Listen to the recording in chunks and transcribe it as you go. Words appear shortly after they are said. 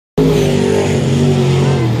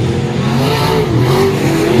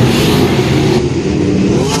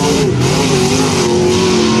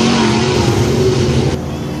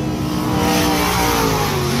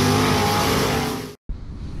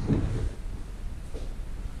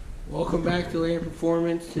Welcome back to Land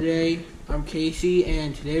Performance. Today I'm Casey,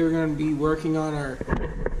 and today we're going to be working on our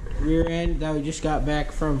rear end that we just got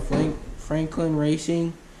back from Franklin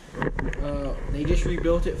Racing. They just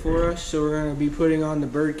rebuilt it for us, so we're going to be putting on the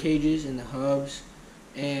bird cages and the hubs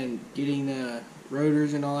and getting the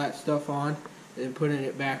rotors and all that stuff on, and then putting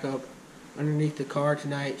it back up underneath the car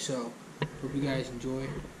tonight. So hope you guys enjoy.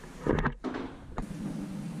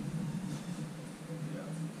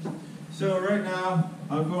 So right now,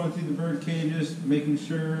 I'm going through the bird cages, making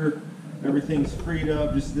sure everything's freed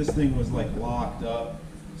up. Just this thing was like locked up.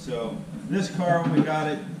 So this car, when we got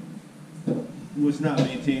it, was not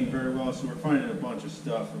maintained very well. So we're finding a bunch of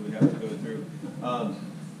stuff that we have to go through.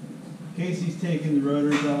 Casey's taking the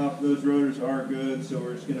rotors off. Those rotors are good, so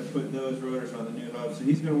we're just going to put those rotors on the new hub. So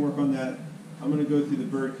he's going to work on that. I'm going to go through the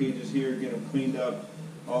bird cages here, get them cleaned up.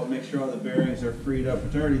 I'll make sure all the bearings are freed up,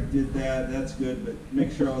 which I already did that. That's good, but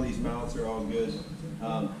make sure all these mounts are all good,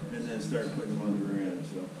 and then start putting them on the rear end.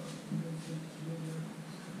 So.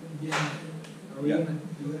 Yeah. Are we gonna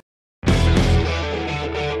do that?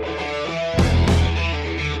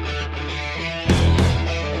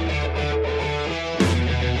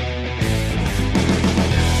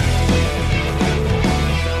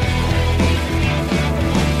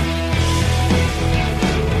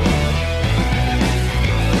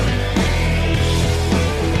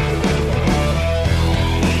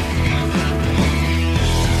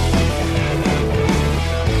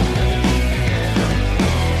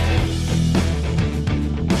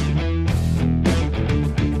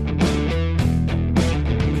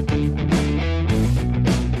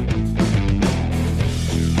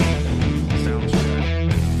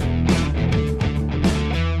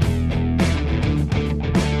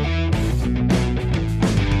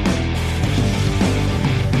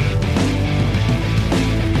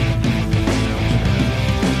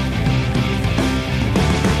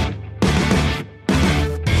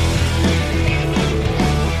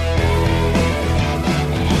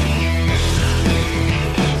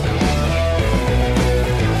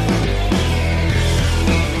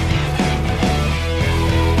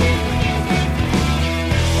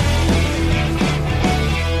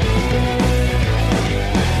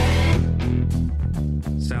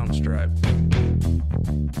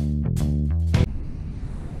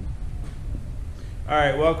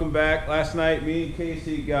 Alright, welcome back. Last night, me and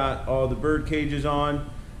Casey got all the bird cages on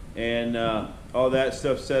and all that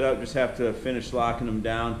stuff set up. Just have to finish locking them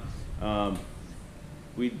down.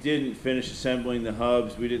 We didn't finish assembling the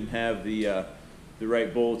hubs. We didn't have the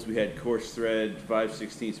right bolts. We had coarse thread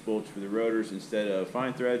 5/16 bolts for the rotors instead of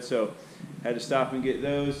fine thread, so had to stop and get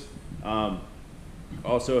those.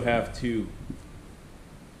 Also have to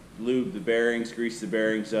lube the bearings, grease the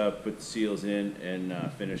bearings up, put the seals in, and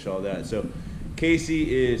finish all that. So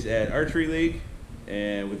Casey is at Archery League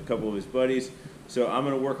and with a couple of his buddies. So I'm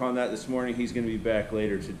going to work on that this morning. He's going to be back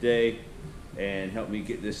later today and help me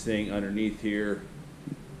get this thing underneath here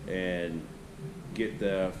and get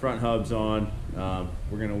the front hubs on.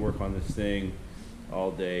 We're going to work on this thing all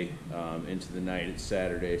day into the night. It's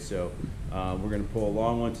Saturday, so we're going to pull a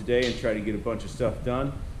long one today and try to get a bunch of stuff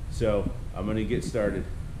done. So I'm going to get started.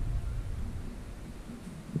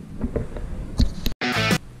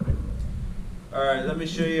 Alright, let me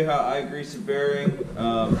show you how I grease a bearing.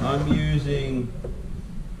 I'm using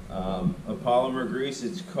a polymer grease.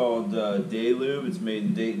 It's called Day Lube. It's made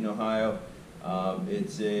in Dayton, Ohio.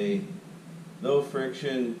 It's a low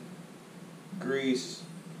friction grease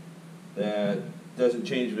that doesn't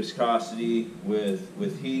change viscosity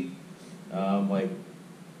with heat like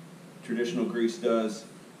traditional grease does.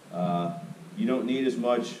 You don't need as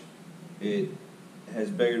much. It has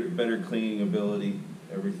better cleaning ability,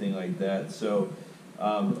 everything like that. So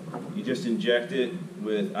you just inject it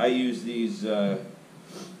with, I use these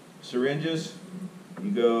syringes.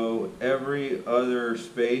 You go every other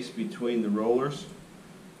space between the rollers,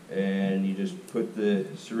 and you just put the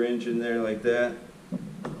syringe in there like that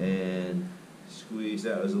and squeeze.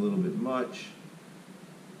 That was a little bit much.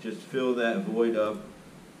 Just fill that void up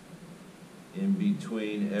in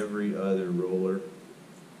between every other roller.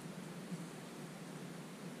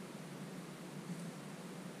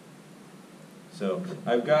 So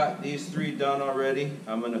I've got these three done already.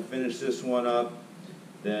 I'm going to finish this one up,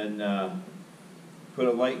 then put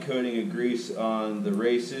a light coating of grease on the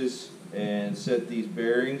races and set these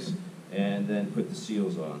bearings, and then put the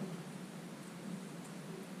seals on.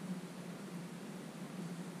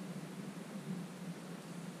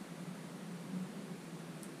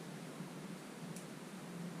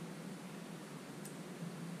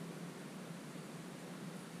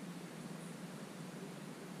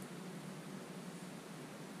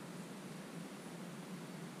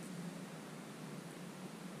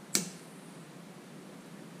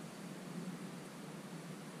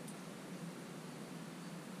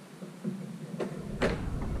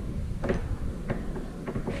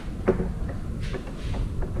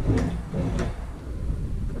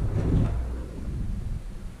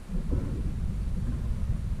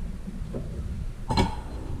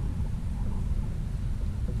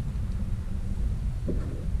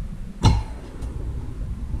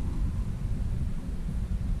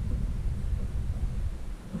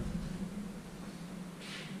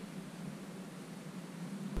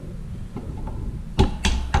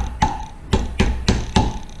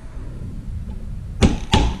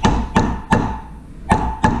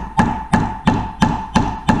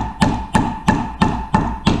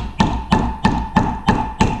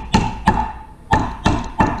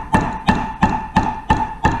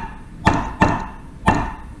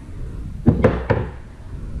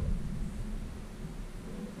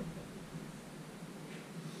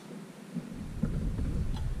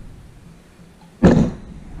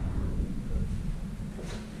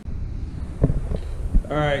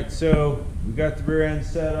 All right, so we got the rear end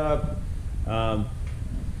set up.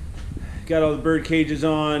 Got all the bird cages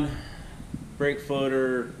on, brake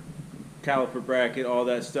floater, caliper bracket, all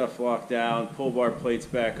that stuff locked down, pull bar plates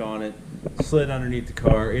back on it, slid underneath the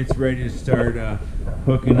car. It's ready to start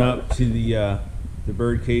hooking up to the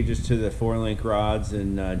bird cages to the 4-link rods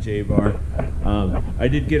and J-bar. I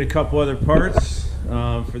did get a couple other parts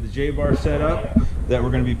for the J-bar setup that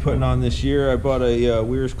we're going to be putting on this year. I bought a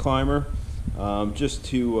Weir's climber just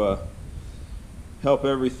to help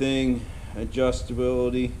everything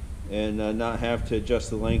adjustability and not have to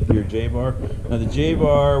adjust the length of your J-bar. Now the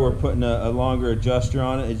J-bar, we're putting a longer adjuster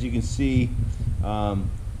on it. As you can see,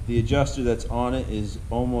 the adjuster that's on it is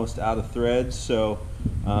almost out of thread, so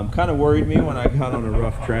kind of worried me when I got on a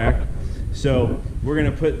rough track. So we're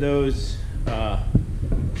going to put those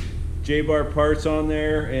J-bar parts on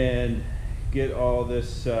there and get all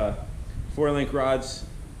this 4-link rods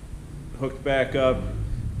hooked back up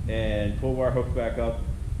and pull bar hooked back up,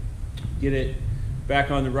 get it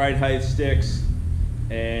back on the ride height sticks,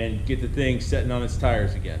 and get the thing setting on its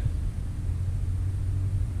tires again.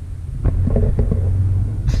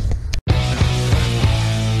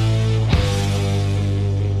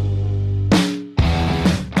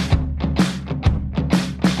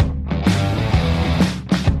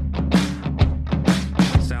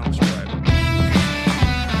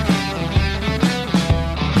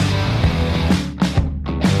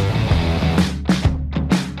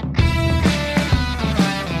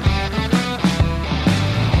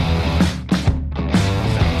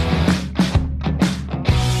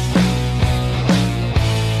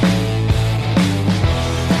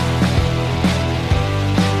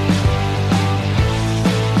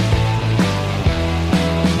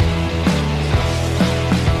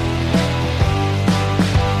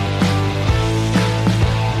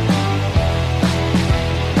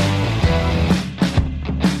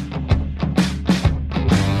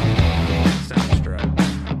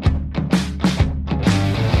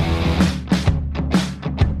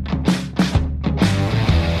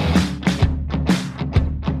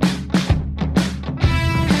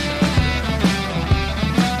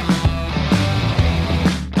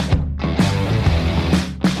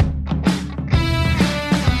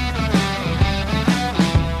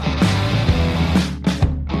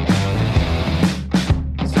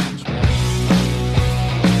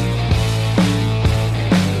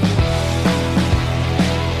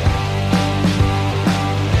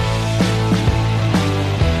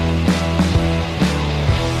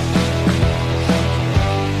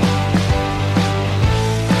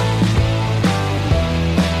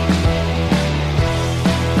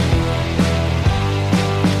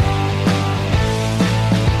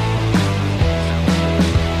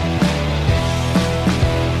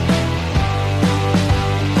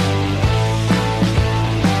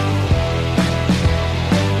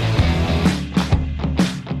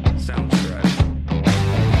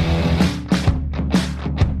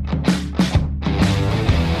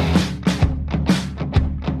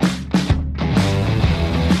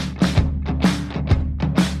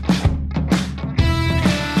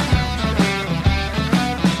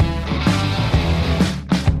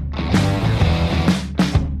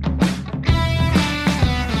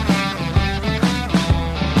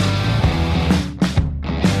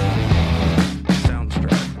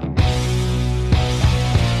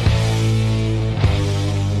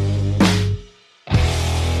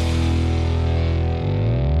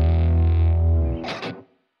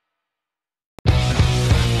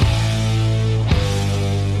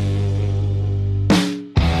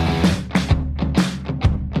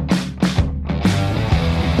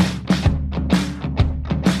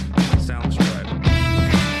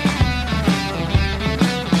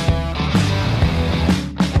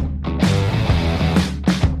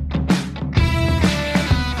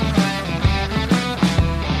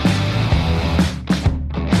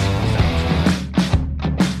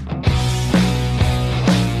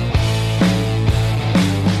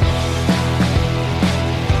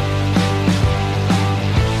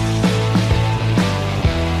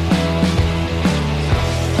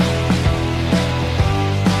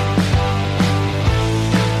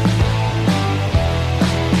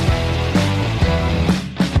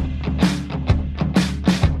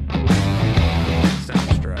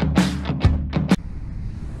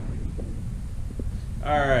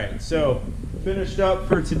 Alright, so finished up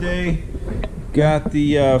for today. Got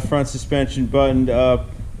the front suspension buttoned up,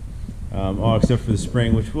 all except for the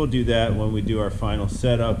spring, which we'll do that when we do our final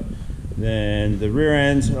setup. Then the rear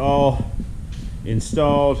end's all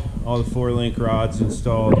installed, all the 4-link rods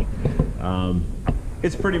installed.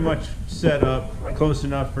 It's pretty much set up close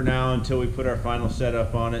enough for now until we put our final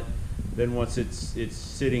setup on it. Then once it's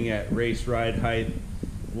sitting at race ride height,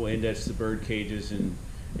 we'll index the bird cages and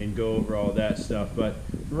go over all that stuff. But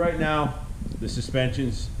for right now, the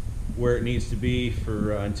suspension's where it needs to be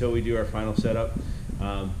for until we do our final setup.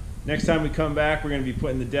 Next time we come back, we're going to be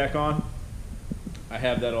putting the deck on. I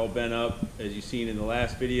have that all bent up, as you've seen in the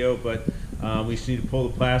last video, but we just need to pull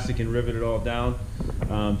the plastic and rivet it all down.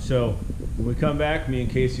 So when we come back, me and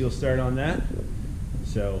Casey will start on that.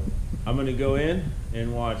 So I'm going to go in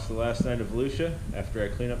and watch The Last Night of Volusia after I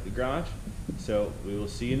clean up the garage. So we will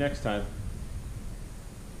see you next time.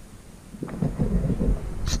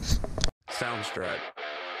 Soundstripe.